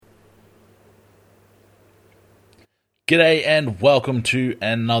G'day and welcome to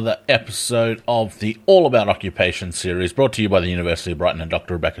another episode of the All About Occupation series brought to you by the University of Brighton and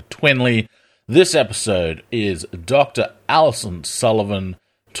Dr. Rebecca Twinley. This episode is Dr. Alison Sullivan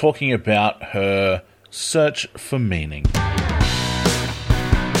talking about her search for meaning.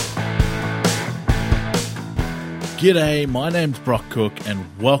 G'day, my name's Brock Cook and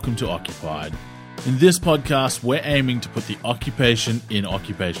welcome to Occupied. In this podcast, we're aiming to put the occupation in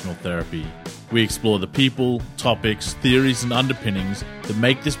occupational therapy. We explore the people, topics, theories, and underpinnings that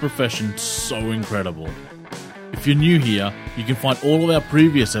make this profession so incredible. If you're new here, you can find all of our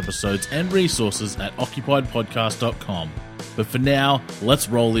previous episodes and resources at occupiedpodcast.com. But for now, let's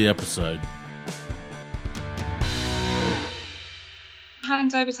roll the episode.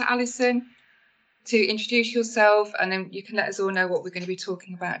 Hand over to Alison to introduce yourself, and then you can let us all know what we're going to be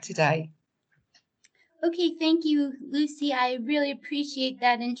talking about today. Okay, thank you, Lucy. I really appreciate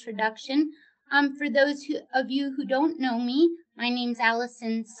that introduction. For those of you who don't know me, my name's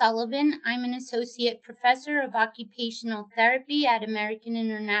Alison Sullivan. I'm an associate professor of occupational therapy at American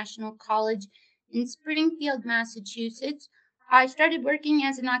International College in Springfield, Massachusetts. I started working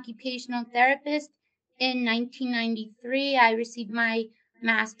as an occupational therapist in 1993. I received my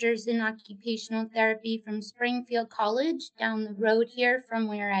master's in occupational therapy from Springfield College down the road here from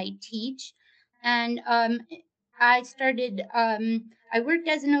where I teach. And I worked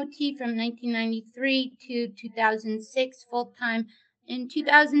as an OT from 1993 to 2006 full-time. In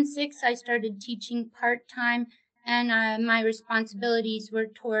 2006, I started teaching part-time, and my responsibilities were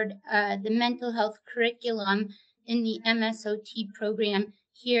toward the mental health curriculum in the MSOT program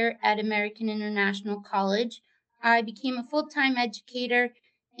here at American International College. I became a full-time educator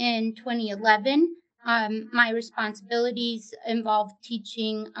in 2011. My responsibilities involve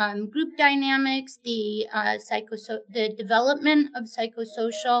teaching group dynamics, the development of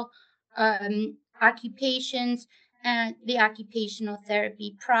psychosocial occupations, and the occupational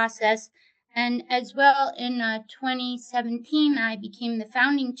therapy process. And as well, in 2017, I became the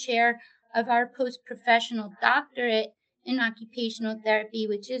founding chair of our post-professional doctorate in occupational therapy,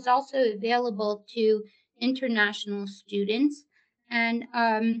 which is also available to international students. And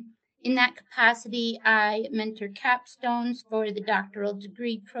in that capacity, I mentor capstones for the doctoral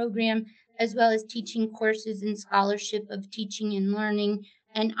degree program, as well as teaching courses in scholarship of teaching and learning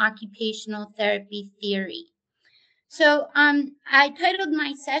and occupational therapy theory. So I titled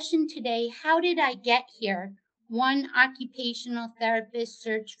my session today, How Did I Get Here? One Occupational Therapist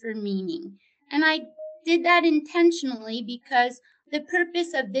Search for Meaning. And I did that intentionally because the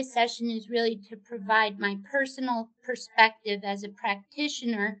purpose of this session is really to provide my personal perspective as a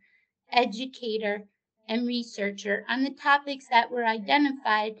practitioner, educator, and researcher on the topics that were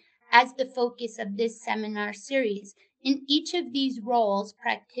identified as the focus of this seminar series. In each of these roles,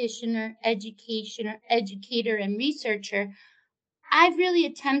 practitioner, educator, and researcher, I've really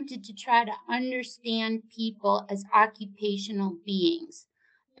attempted to try to understand people as occupational beings.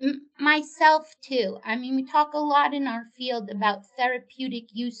 Myself too. I mean, we talk a lot in our field about therapeutic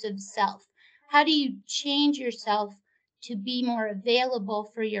use of self. How do you change yourself to be more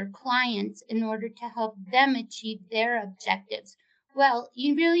available for your clients in order to help them achieve their objectives? Well,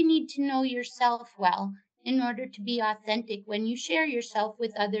 you really need to know yourself well in order to be authentic when you share yourself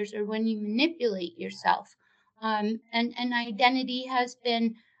with others or when you manipulate yourself. And identity has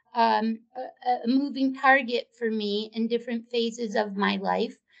been a moving target for me in different phases of my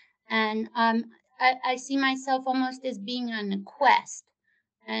life. And I see myself almost as being on a quest.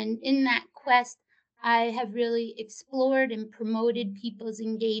 And in that quest, I have really explored and promoted people's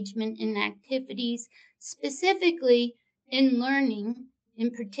engagement in activities, specifically in learning in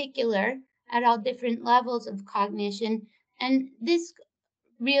particular at all different levels of cognition. And this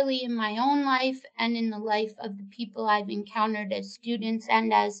really in my own life and in the life of the people I've encountered as students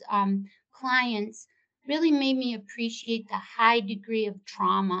and as clients really made me appreciate the high degree of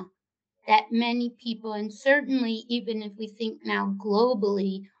trauma that many people, and certainly even if we think now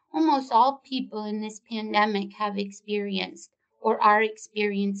globally, almost all people in this pandemic have experienced or are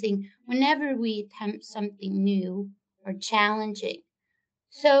experiencing whenever we attempt something new or challenging.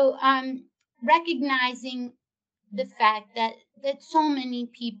 So recognizing the fact that so many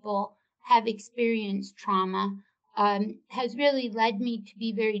people have experienced trauma has really led me to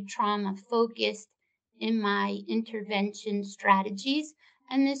be very trauma focused in my intervention strategies.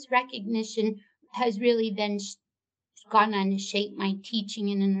 And this recognition has really then gone on to shape my teaching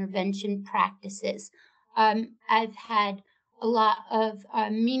and intervention practices. I've had a lot of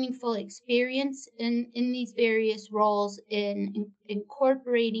meaningful experience in these various roles in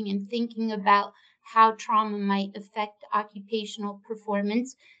incorporating and thinking about how trauma might affect occupational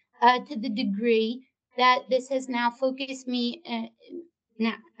performance to the degree that this has now focused me.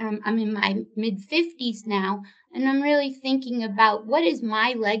 Now, I'm in my mid-50s now, and I'm really thinking about what is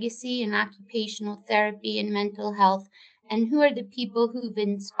my legacy in occupational therapy and mental health, and who are the people who've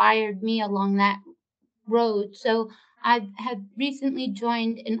inspired me along that road. So I have recently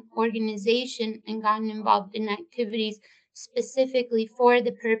joined an organization and gotten involved in activities specifically for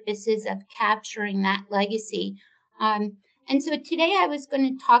the purposes of capturing that legacy. And so today I was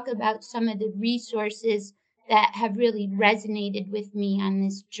going to talk about some of the resources that have really resonated with me on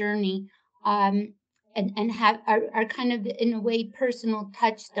this journey, and are kind of in a way personal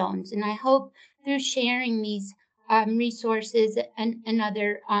touchstones. And I hope through sharing these resources and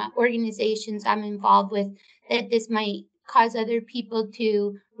other organizations I'm involved with, that this might cause other people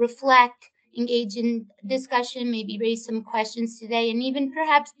to reflect, engage in discussion, maybe raise some questions today, and even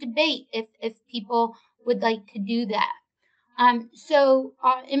perhaps debate if people would like to do that. So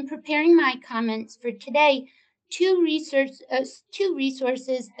in preparing my comments for today, two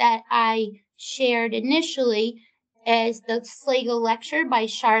resources that I shared initially is the Slagle lecture by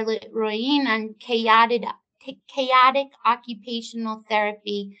Charlotte Royen on chaotic occupational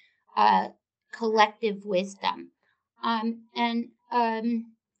therapy, collective wisdom.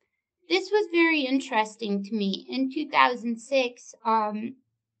 This was very interesting to me. In 2006,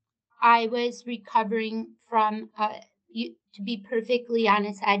 I was recovering from, to be perfectly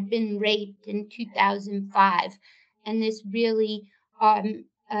honest, I'd been raped in 2005. And this really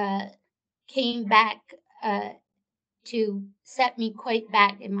came back to set me quite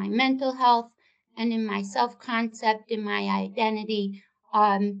back in my mental health and in my self-concept, in my identity,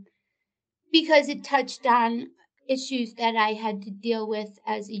 because it touched on issues that I had to deal with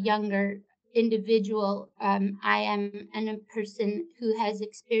as a younger individual. I am a person who has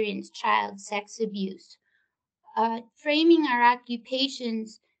experienced child sex abuse. Framing our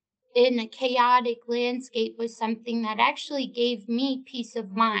occupations in a chaotic landscape was something that actually gave me peace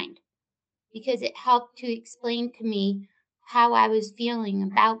of mind, because it helped to explain to me how I was feeling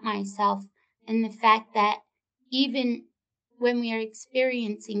about myself, and the fact that even when we are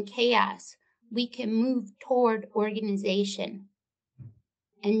experiencing chaos, we can move toward organization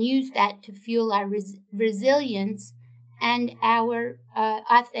and use that to fuel our resilience and our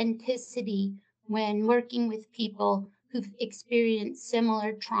authenticity when working with people who've experienced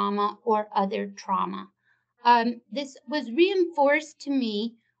similar trauma or other trauma. This was reinforced to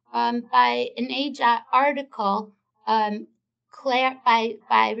me by an Age article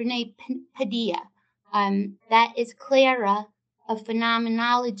by Renee Padilla. That is Clara, a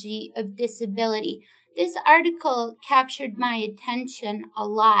phenomenology of disability. This article captured my attention a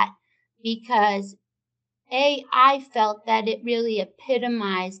lot because I felt that it really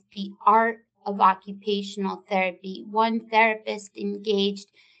epitomized the art of occupational therapy. One therapist engaged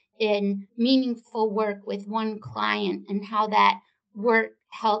in meaningful work with one client, and how that work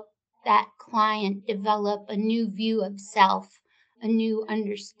helped that client develop a new view of self, a new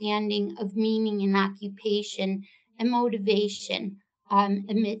understanding of meaning in occupation and motivation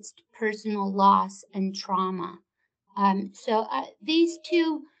amidst personal loss and trauma. So these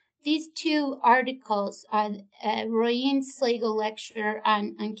two articles, Royen's Slagle lecture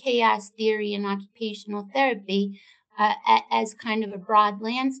on chaos theory and occupational therapy as kind of a broad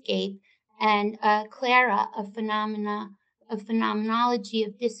landscape, and Clara, a phenomenology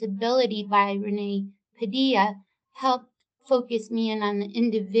of disability by Renee Padilla, helped focus me in on the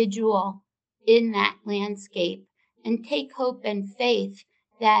individual in that landscape and take hope and faith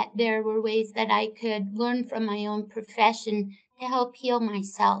that there were ways that I could learn from my own profession to help heal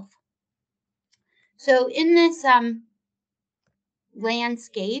myself. So in this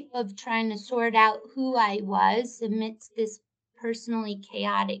landscape of trying to sort out who I was amidst this personally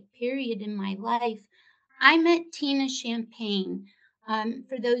chaotic period in my life, I met Tina Champagne.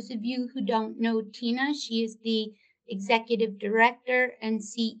 For those of you who don't know Tina, she is the executive director and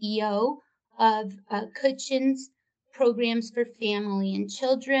CEO of Cutchin's Programs for Family and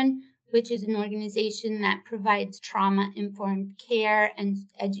Children, which is an organization that provides trauma-informed care and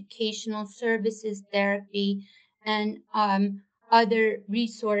educational services, therapy, and other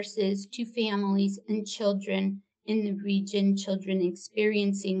resources to families and children in the region, children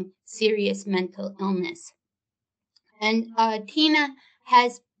experiencing serious mental illness. And Tina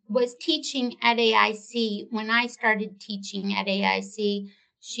was teaching at AIC. When I started teaching at AIC,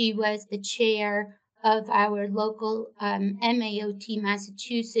 she was the chair of our local MAOT,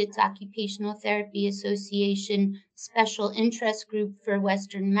 Massachusetts Occupational Therapy Association Special Interest Group for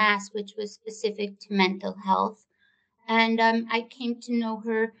Western Mass, which was specific to mental health. And I came to know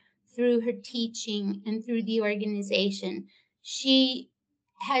her through her teaching and through the organization. She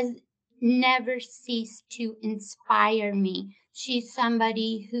has never ceased to inspire me. She's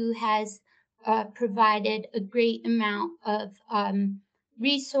somebody who has provided a great amount of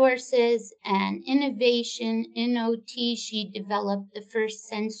resources and innovation in OT. She developed the first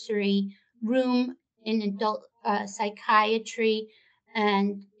sensory room in adult psychiatry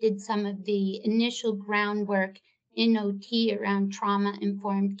and did some of the initial groundwork in OT around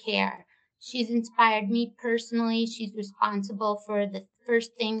trauma-informed care. She's inspired me personally. She's responsible for the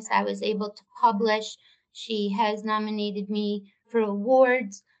first things I was able to publish. She has nominated me for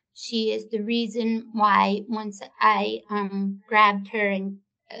awards. She is the reason why once I grabbed her and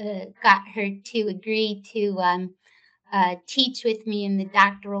got her to agree to teach with me in the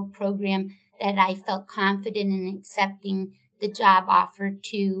doctoral program, that I felt confident in accepting the job offer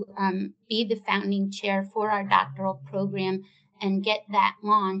to be the founding chair for our doctoral program and get that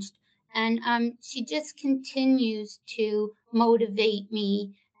launched. And she just continues to motivate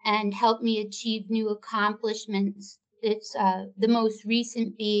me and help me achieve new accomplishments. It's the most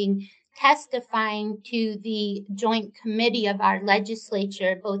recent being testifying to the joint committee of our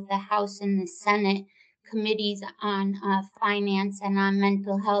legislature, both the House and the Senate committees on finance and on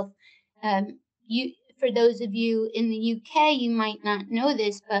mental health. For those of you in the UK, you might not know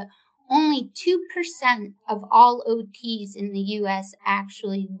this, but only 2% of all OTs in the US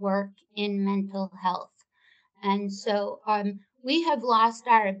actually work in mental health. And so we have lost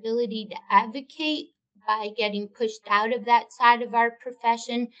our ability to advocate by getting pushed out of that side of our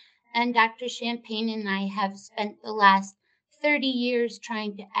profession. And Dr. Champagne and I have spent the last 30 years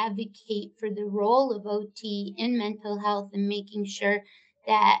trying to advocate for the role of OT in mental health and making sure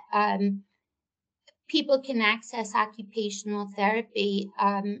that people can access occupational therapy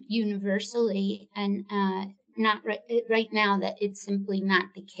universally, and not right now that it's simply not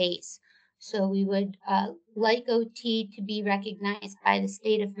the case. So we would like OT to be recognized by the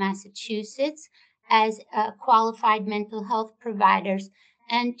state of Massachusetts as qualified mental health providers.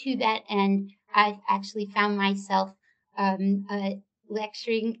 And to that end, I've actually found myself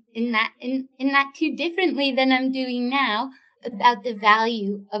lecturing in not too differently than I'm doing now about the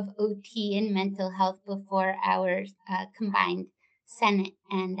value of OT in mental health before our combined Senate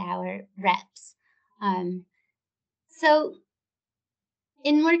and our reps. So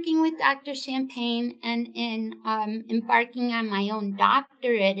in working with Dr. Champagne and in embarking on my own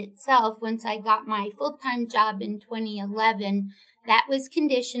doctorate itself, once I got my full-time job in 2011, that was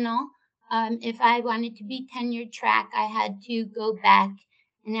conditional. If I wanted to be tenured track, I had to go back.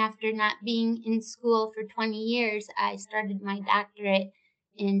 And after not being in school for 20 years, I started my doctorate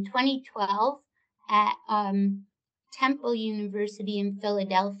in 2012 at Temple University in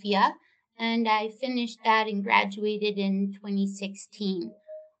Philadelphia. And I finished that and graduated in 2016.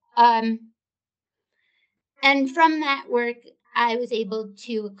 And from that work, I was able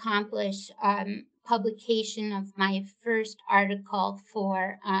to accomplish publication of my first article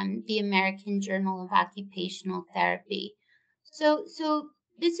for the American Journal of Occupational Therapy. So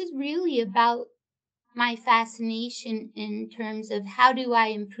this is really about my fascination in terms of how do I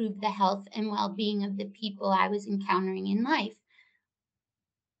improve the health and well-being of the people I was encountering in life.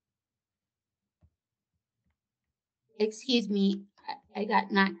 Excuse me, I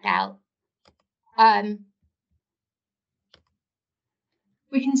got knocked out.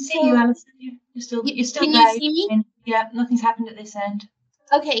 We can see you, Alison. You're still can there. You see me? Yeah, nothing's happened at this end.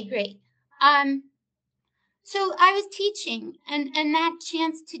 Okay, great. So I was teaching, and that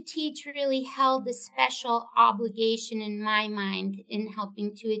chance to teach really held a special obligation in my mind in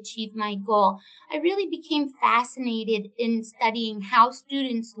helping to achieve my goal. I really became fascinated in studying how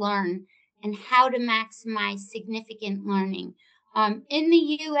students learn and how to maximize significant learning. In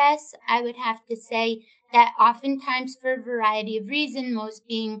the US, I would have to say that oftentimes for a variety of reasons, most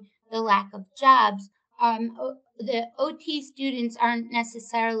being the lack of jobs, the OT students aren't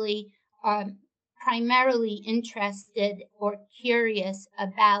necessarily primarily interested or curious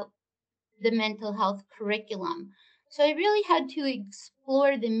about the mental health curriculum. So I really had to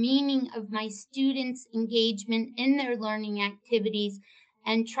explore the meaning of my students' engagement in their learning activities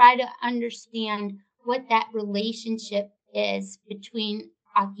and try to understand what that relationship is between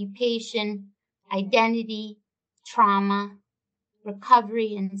occupation, identity, trauma,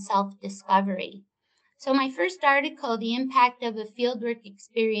 recovery, and self-discovery. So my first article, The Impact of a Fieldwork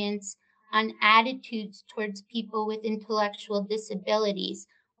Experience on Attitudes Towards People with Intellectual Disabilities,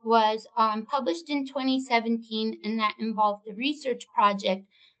 was published in 2017, and that involved a research project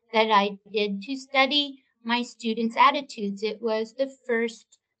that I did to study my students' attitudes. It was the first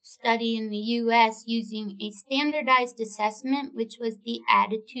study in the US using a standardized assessment, which was the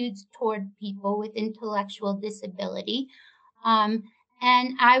attitudes toward people with intellectual disability.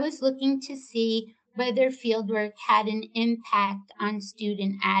 And I was looking to see whether fieldwork had an impact on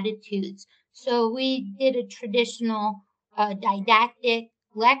student attitudes. So we did a traditional didactic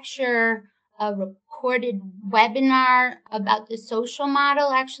lecture, a recorded webinar about the social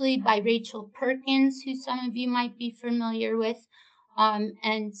model, actually by Rachel Perkins, who some of you might be familiar with,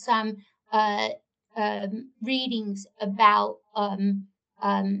 and some readings about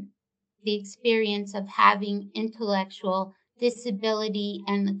the experience of having intellectual disability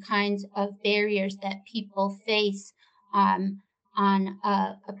and the kinds of barriers that people face on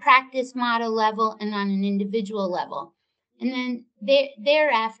a practice model level and on an individual level. And then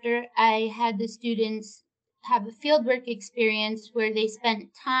thereafter, I had the students have a fieldwork experience where they spent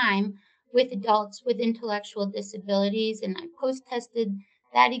time with adults with intellectual disabilities, and I post-tested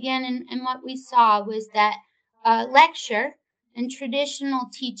that again. And what we saw was that lecture and traditional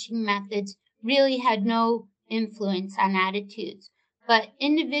teaching methods really had no influence on attitudes, but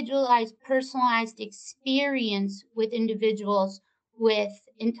individualized, personalized experience with individuals with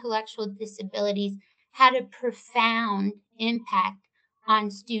intellectual disabilities had a profound impact on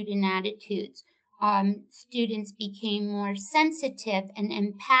student attitudes. Students became more sensitive and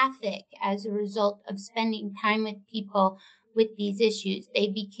empathic as a result of spending time with people with these issues. They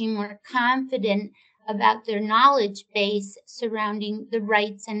became more confident about their knowledge base surrounding the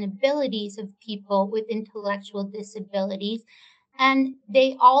rights and abilities of people with intellectual disabilities. And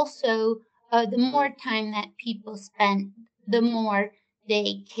they also, the more time that people spent, the more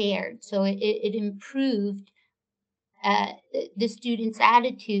they cared. So it improved the students'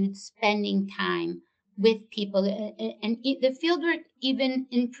 attitudes spending time with people. And the fieldwork even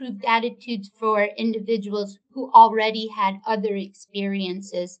improved attitudes for individuals who already had other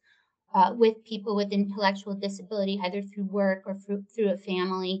experiences with people with intellectual disability, either through work or through a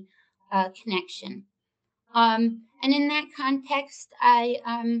family connection. And in that context, I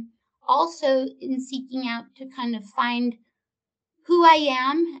also, in seeking out to kind of find who I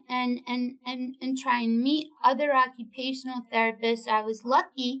am and try and meet other occupational therapists, I was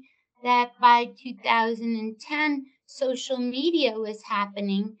lucky that by 2010, social media was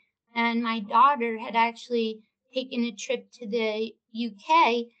happening, and my daughter had actually taken a trip to the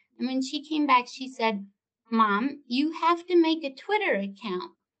UK. And when she came back, she said, "Mom, you have to make a Twitter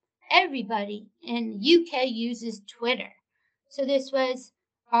account. Everybody in UK uses Twitter." So this was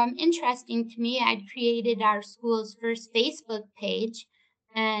interesting to me. I'd created our school's first Facebook page,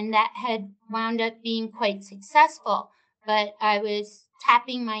 and that had wound up being quite successful. But I was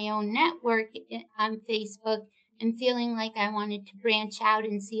tapping my own network on Facebook and feeling like I wanted to branch out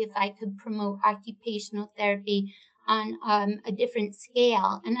and see if I could promote occupational therapy on a different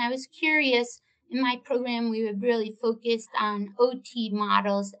scale. And I was curious. In my program, we were really focused on OT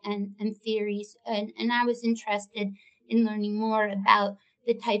models and theories, and I was interested in learning more about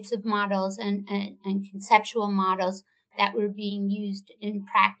the types of models and conceptual models that were being used in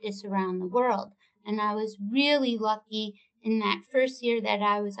practice around the world. And I was really lucky in that first year that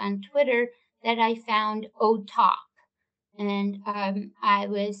I was on Twitter that I found OTalk. And I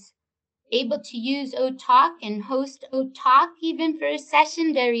was able to use OTalk and host OTalk even for a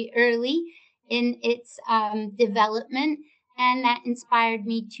session very early in its development. And that inspired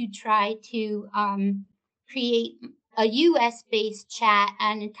me to try to create a US-based chat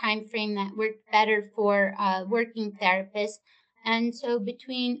and a time frame that worked better for working therapists. And so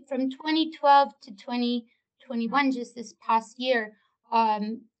from 2012 to 2021, just this past year,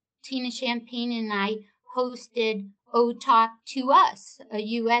 Tina Champagne and I hosted OTalk to Us, a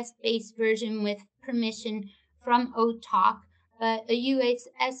US-based version with permission from OTalk, but a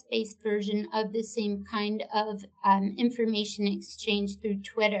US-based version of the same kind of information exchange through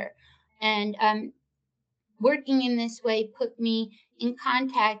Twitter. And working in this way put me in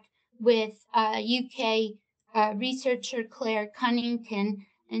contact with UK researcher Claire Cunnington,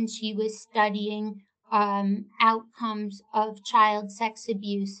 and she was studying outcomes of child sex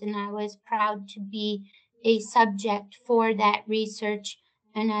abuse, and I was proud to be a subject for that research,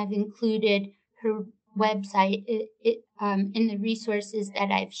 and I've included her website in the resources that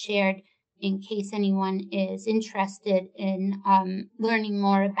I've shared in case anyone is interested in learning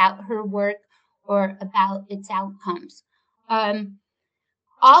more about her work or about its outcomes.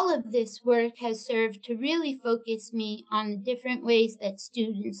 All of this work has served to really focus me on the different ways that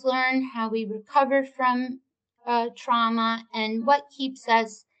students learn, how we recover from trauma, and what keeps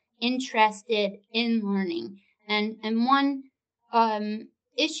us interested in learning. And one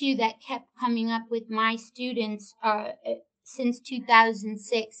issue that kept coming up with my students since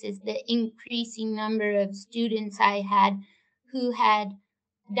 2006 is the increasing number of students I had who had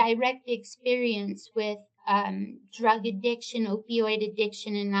direct experience with drug addiction, opioid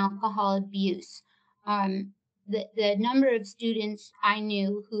addiction, and alcohol abuse. The number of students I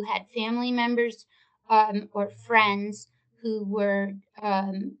knew who had family members or friends who were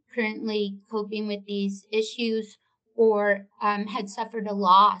currently coping with these issues or had suffered a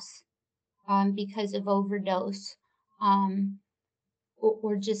loss because of overdose,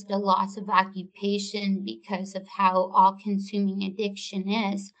 or just a loss of occupation because of how all-consuming addiction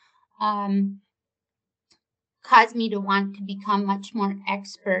is, caused me to want to become much more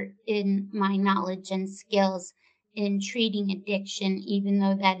expert in my knowledge and skills in treating addiction, even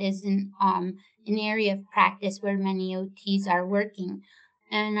though that isn't an area of practice where many OTs are working.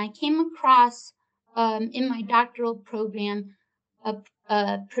 And I came across in my doctoral program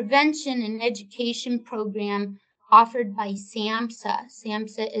a prevention and education program offered by SAMHSA.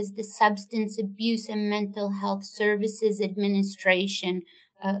 SAMHSA is the Substance Abuse and Mental Health Services Administration,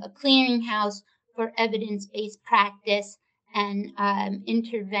 a clearinghouse for evidence-based practice and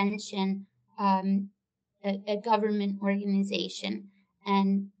intervention, a government organization.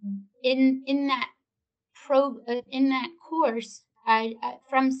 And in that course,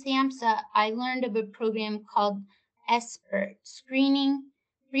 from SAMHSA, I learned of a program called SBIRT, Screening,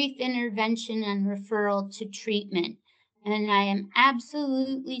 Brief Intervention, and Referral to Treatment. And I am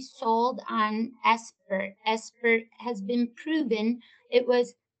absolutely sold on SBIRT. SBIRT has been proven it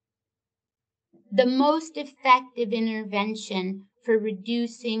was the most effective intervention for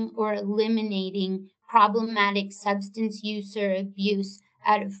reducing or eliminating problematic substance use or abuse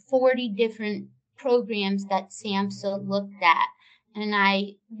out of 40 different programs that SAMHSA looked at. And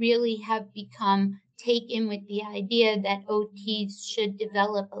I really have become taken with the idea that OTs should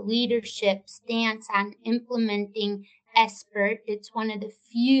develop a leadership stance on implementing SBIRT. It's one of the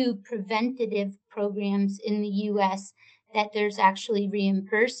few preventative programs in the U.S. that there's actually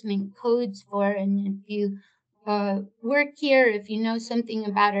reimbursement codes for. And if you work here, if you know something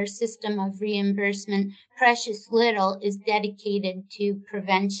about our system of reimbursement, precious little is dedicated to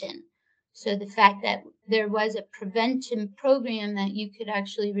prevention. So the fact that there was a prevention program that you could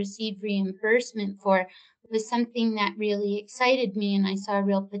actually receive reimbursement for was something that really excited me, and I saw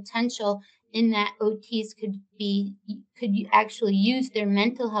real potential in that OTs could actually use their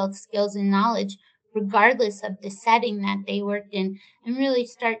mental health skills and knowledge regardless of the setting that they worked in, and really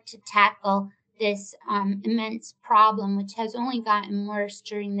start to tackle this immense problem, which has only gotten worse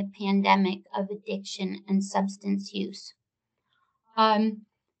during the pandemic of addiction and substance use.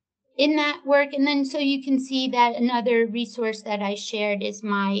 In that work, and then so you can see that another resource that I shared is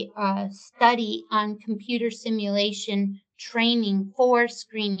my study on computer simulation training for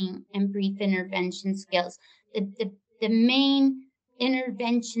screening and brief intervention skills. The main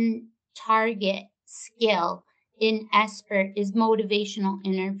intervention target skill in SBIRT is motivational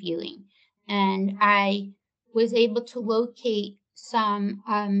interviewing. And I was able to locate some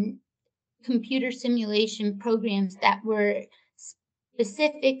computer simulation programs that were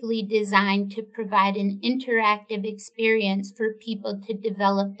specifically designed to provide an interactive experience for people to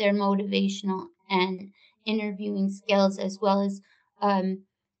develop their motivational and interviewing skills, as well as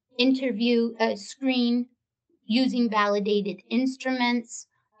screen using validated instruments,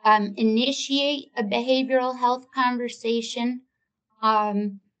 initiate a behavioral health conversation,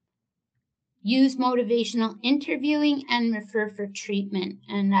 use motivational interviewing, and refer for treatment.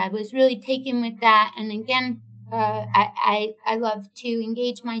 And I was really taken with that. And again, I love to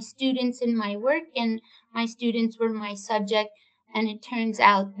engage my students in my work, and my students were my subject. And it turns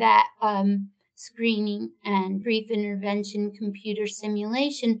out that screening and brief intervention computer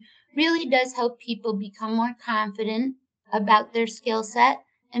simulation really does help people become more confident about their skill set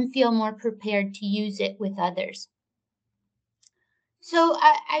and feel more prepared to use it with others. So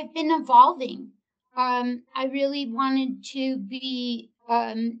I've been evolving. I really wanted to be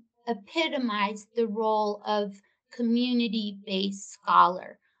epitomize the role of community-based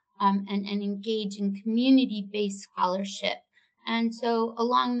scholar and engage in community-based scholarship. And so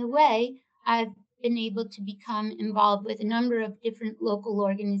along the way, I've been able to become involved with a number of different local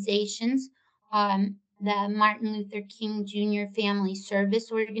organizations. The Martin Luther King Jr. Family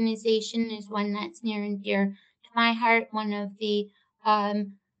Service Organization is one that's near and dear to my heart, one of the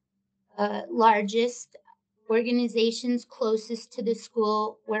largest organizations closest to the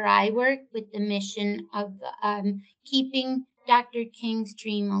school where I work, with the mission of keeping Dr. King's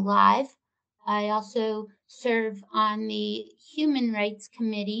dream alive. I also serve on the Human Rights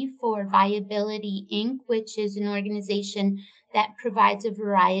Committee for Viability, Inc., which is an organization that provides a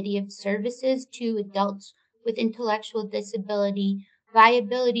variety of services to adults with intellectual disability.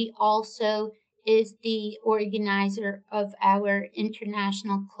 Viability also is the organizer of our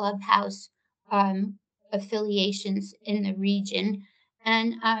International Clubhouse affiliations in the region.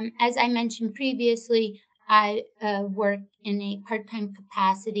 And as I mentioned previously, I work in a part-time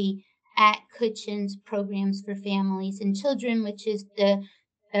capacity at Cutchin's Programs for Families and Children, which is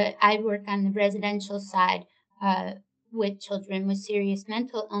I work on the residential side with children with serious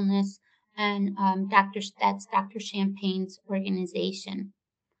mental illness, and that's Dr. Champagne's organization.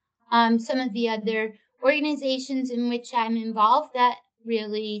 Some of the other organizations in which I'm involved that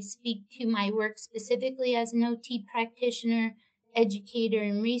really speak to my work specifically as an OT practitioner, educator,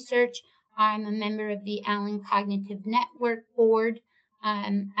 and research. I'm a member of the Allen Cognitive Network Board.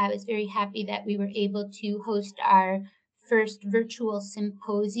 I was very happy that we were able to host our first virtual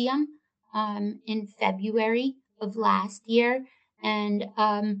symposium in February of last year. And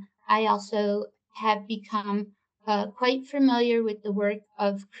I also have become quite familiar with the work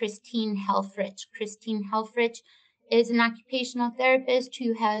of Christine Helfrich. Christine Helfrich is an occupational therapist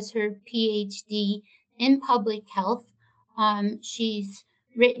who has her PhD in public health. She's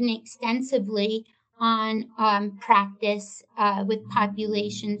written extensively on practice with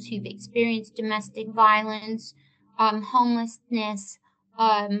populations who've experienced domestic violence, homelessness,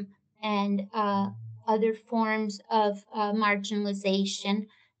 and other forms of marginalization.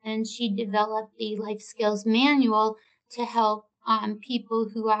 And she developed the Life Skills Manual to help people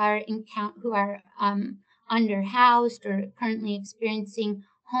who are underhoused or currently experiencing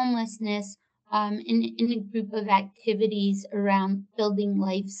homelessness in a group of activities around building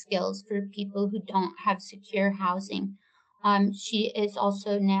life skills for people who don't have secure housing. She is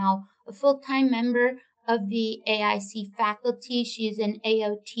also now a full-time member of the AIC faculty. She is an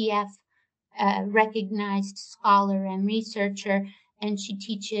AOTF recognized scholar and researcher, and she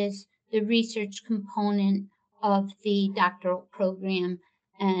teaches the research component of the doctoral program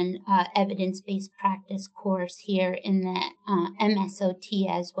and evidence-based practice course here in the MSOT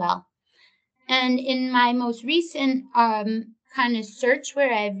as well. And in my most recent kind of search,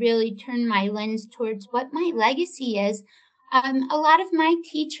 where I've really turned my lens towards what my legacy is, a lot of my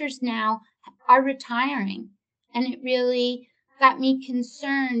teachers now are retiring, and it really got me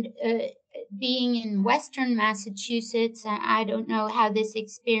concerned. Being in Western Massachusetts, I don't know how this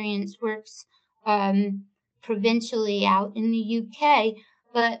experience works provincially out in the UK,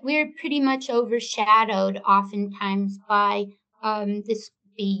 but we're pretty much overshadowed oftentimes by this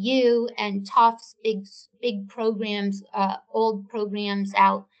BU and Tufts big programs, old programs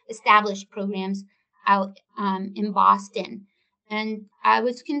out, established programs out in Boston. And I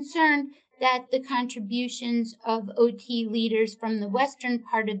was concerned that the contributions of OT leaders from the western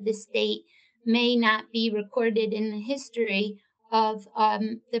part of the state may not be recorded in the history of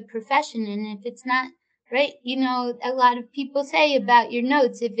the profession. And if it's not, right, a lot of people say about your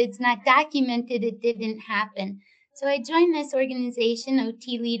notes, if it's not documented, it didn't happen. So I joined this organization,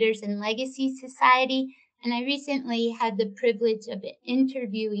 OT Leaders and Legacy Society, and I recently had the privilege of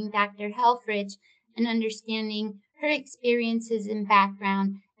interviewing Dr. Helfrich and understanding her experiences and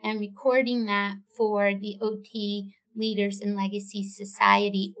background and recording that for the OT Leaders and Legacy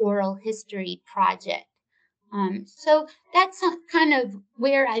Society Oral History Project. So that's kind of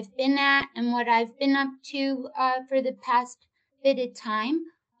where I've been at and what I've been up to for the past bit of time.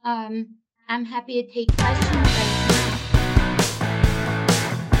 I'm happy to take questions right now.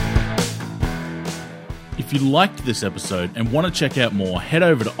 If you liked this episode and want to check out more, head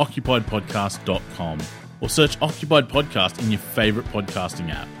over to occupiedpodcast.com or search Occupied Podcast in your favorite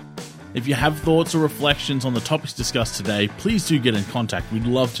podcasting app. If you have thoughts or reflections on the topics discussed today, please do get in contact. We'd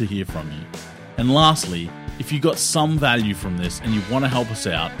love to hear from you. And lastly, if you got some value from this and you want to help us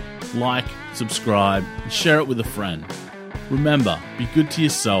out, like, subscribe, and share it with a friend. Remember, be good to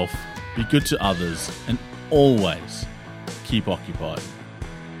yourself, be good to others, and always keep occupied.